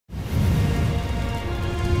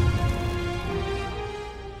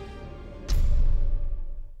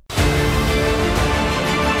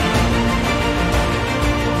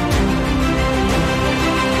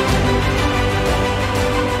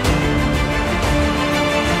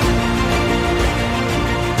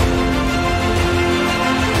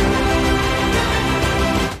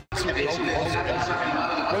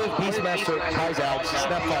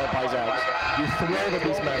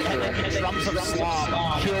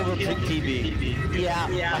over TB.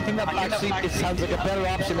 Yeah, I think that actually it sounds like a better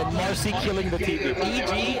option than Marci killing the TB.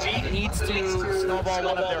 EG needs to snowball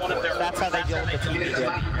one of their kills. That's how they deal with the TB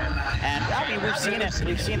dip. And I mean, we've seen it.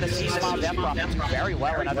 We've seen the C-Smile Death Prop do very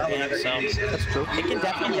well in other games, so that's true. It can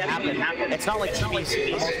definitely happen. It's not like TB's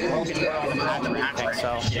the most broken on the match or anything,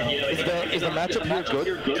 so. Is the matchup here good?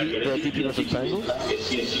 The DP versus Pango?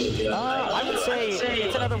 I would say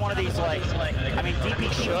it's another one of these, like, I mean,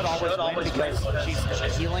 DP should always win because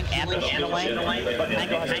she's healing and pushing the lane, but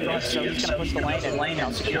Pango has TB, so he's going to push the lane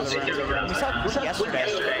and secure the room. We saw Groot yesterday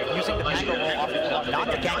using the Pango roll off,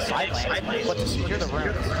 not to gank side lanes, but to secure the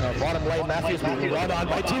room. Bottom lane, Matthews being run on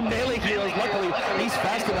by two melee heroes. Luckily, he's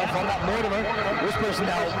fast enough on that Mortimer. Whisper's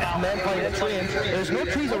now man fighting a tree. There's no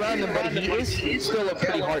trees around him, but he is still a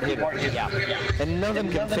pretty hard hitter. Yeah. And none of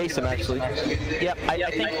them can face him, actually. Yep, I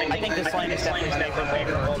think this lane is definitely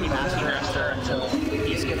favorable for Team ASTER until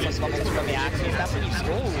he gets some levels from the axes. That's when you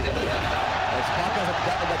score. It's Pakazs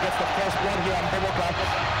that gets the first blood here on Bubblecraft.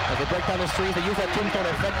 As they break down the trees, they use that tombstone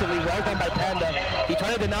effectively. Well done by Panda. He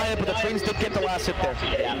tried to deny it, but the trains did get the last hit there.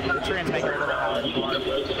 Yeah, the trains make it a little hard.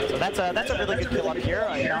 So that's a really good kill up here.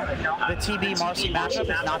 You know, the TB Marci matchup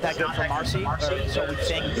is not that good for Marci, so we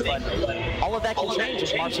think, but all of that can change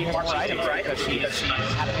if Marci has more items because she's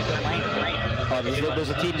having a good lane. There's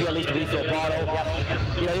a TP at least to refill bottle.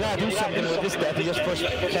 You know, you gotta do something with this death. You just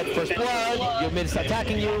get first blood, your mid's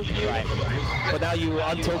attacking you. Right. But now you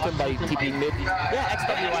untilt him by TP mid. Yeah,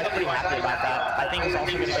 XWI is pretty happy about that. I think he's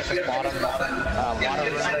also going to get this bottom water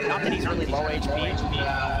room. Not that he's really low HP.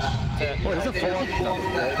 Oh, he's a full-on kill.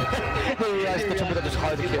 He realized the triple is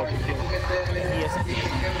hard to kill. He is.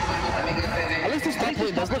 At least this top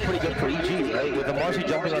lane does look pretty good for EG, right? With the Marci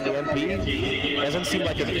jumping on the MP, it doesn't seem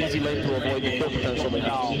like an easy lane to avoid the kill potential.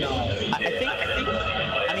 No.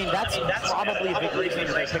 I mean, that's probably a big reason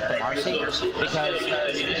they picked the Marci, because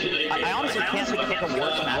I honestly can't think of a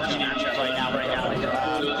worse matchup right now.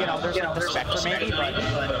 You know, there's the Spectre maybe, but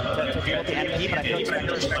to deal with the MP, but I feel like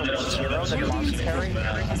Spectre is still worse hero than Marci carry.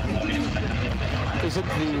 Isn't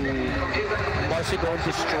the Marci going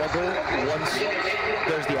to struggle once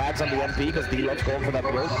there's the ads on the MP because D-Lot's going for that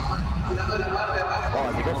build?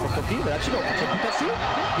 Oh, they go for 15. They actually go for 15. That's you.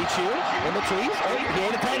 Pichu in the trees. Oh, he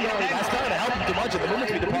ate a tango. That's not going to help him too much in the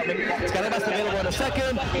military department. It's got best available in a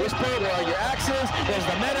second. Whisper, where are your axes? There's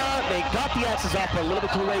the meta. They got the axes off, but a little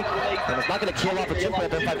bit too late. And it's not going to kill off a chip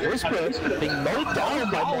rep. In fact, Whisper being mowed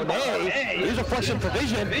down by Monet. Here's a reflection for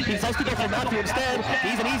vision. He decides to go for Matthew instead.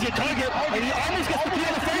 He's an easier target, and he almost gets the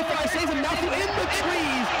kill. The 35 saves him. Matthew in the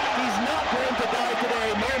trees. He's not going to die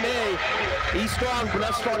today. Monet, he's strong, but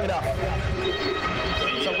not strong enough.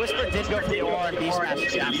 So Whisper did go for the aura and Beast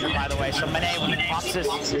Master after, by the way. So Monet, when he pops his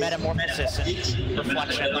metamorphosis and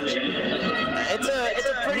reflection, it's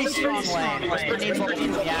a pretty strong lane. Whisper needs level 2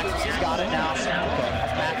 in the axis. He's got it now.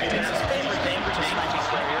 Matthew takes his favorite thing, which is sniping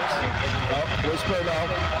players. Whisper, no.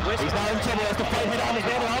 He's not in trouble. He has to fight hit on his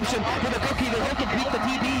one option with a cookie. They hope to beat the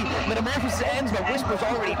TB. Metamorphosis ends, but Whisper's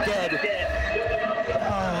already dead.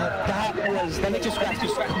 Then it just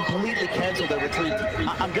completely canceled their retreat.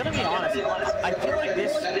 I'm gonna be honest. I feel like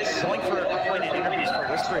this going for appointed interviews for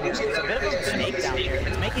Whisper is a bit of a mistake down here.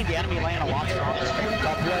 It's making the enemy lane a lot stronger.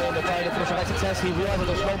 Top player in the trying to finish that success. He realizes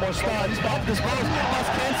there's no more stuns. Back dispose.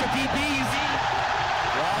 Must cancel DPs.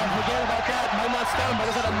 Well, forget about that. Might not stun, but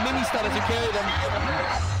it's not a mini stun as you carry them.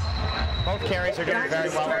 Both carries are doing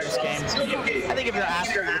very well in this game. I think if you're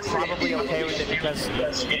ASTER, you're probably okay with it because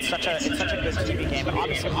it's such a good TV game. But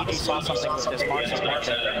obviously, EG saw something with this Marci's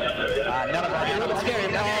market. None of our a little bit scary.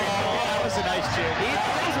 Oh, that was a nice cheer. He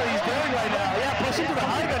knows what he's doing right now. Yeah, push into the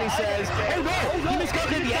high gun, he says. Hey, whoa, he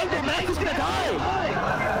miscalculated the angle. Matthew's gonna die.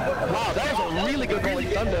 Wow, that was a really good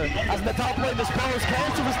rolling thunder. As in the top lane, this pose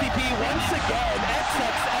cancels his DP once again.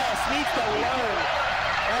 XXS needs to learn.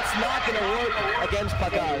 That's not going to work against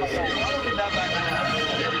Pakazs.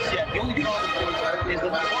 The only problem is the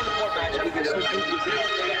one-to-one matchup because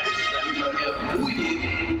we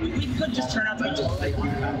could just turn out to be totally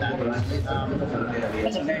wrong about that.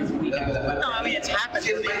 That's a very weak. No, I mean it's happened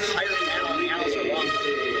in the entire panel. The analysts are wrong.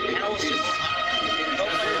 The analysts just no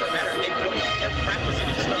players are better. They're practicing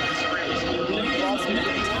just like the scripts. They're all so many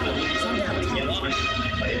times.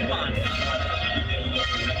 Come on.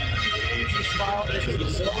 This is the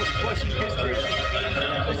slowest push in history.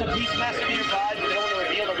 There's a Beast Master nearby. They don't want to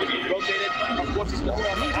reveal that we rotated. Of course, it's going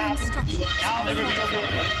on the path. Now they reveal it.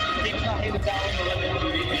 They've not hit the tower.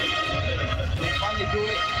 They finally do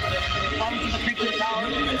it. They finally do the creep to the tower.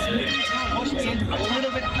 Push me a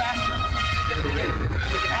little bit faster. We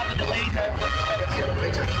can have the delay time.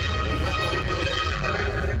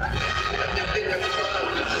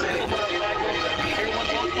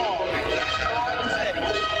 Everyone's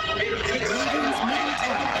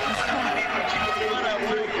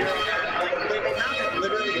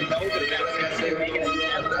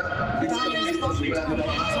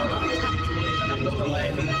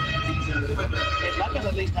Pakazs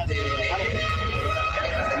at least has the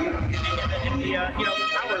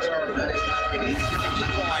powers are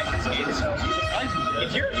equalized this game, so if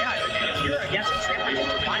you're against a trailer, you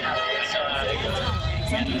can find out it's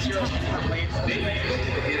these heroes can play for the area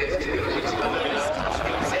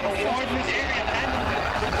and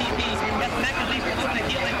the TP. Yes, Mac at least a little bit of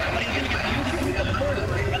healing, but he's going to get beauty through the force.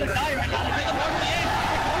 Another guy right now, they're the more the aim.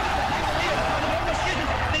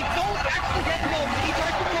 They don't actually get gold. He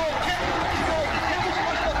tries to roll, check the control, establish the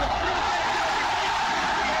rush level.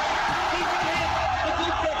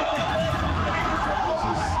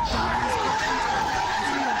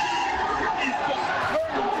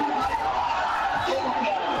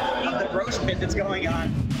 The bro spin that's going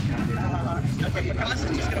on. Okay, Pakazs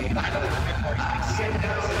is just going to finally commit for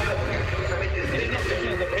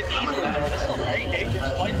it's easy. This is a very dangerous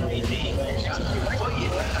fight for EG.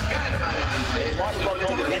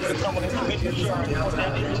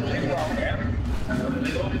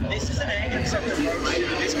 This is an action center approach.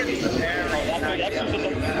 This could be fair.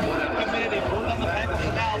 Committed. They moved on the back of the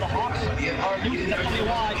now. The Hawks are losing the only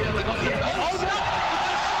wide. Oh, no!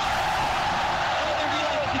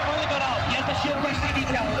 The shield rush to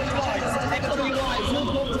detail. This wide. XWY. Moves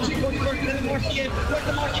over to the Marci. Where's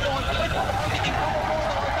the Marci going? Where's the Marci? They come over on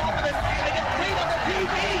top of it. They get clean on the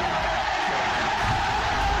TV.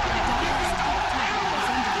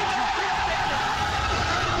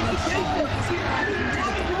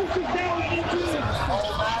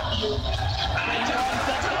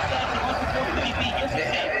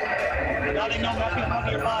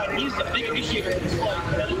 He's the big issue in this fight.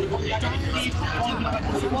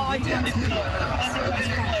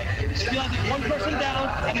 One person down,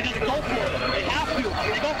 and they just go for it. They have to.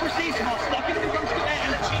 They go for C-Small, stuck in the first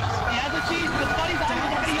command. He has a cheese, but Buddy's on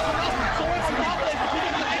him. He's on up. So it's on top of it.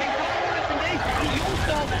 He used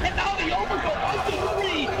them, and now the overgo. 1, 2,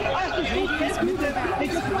 3. After Steve can't do this, they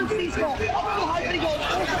just run C-Small. Up to high, but he goes.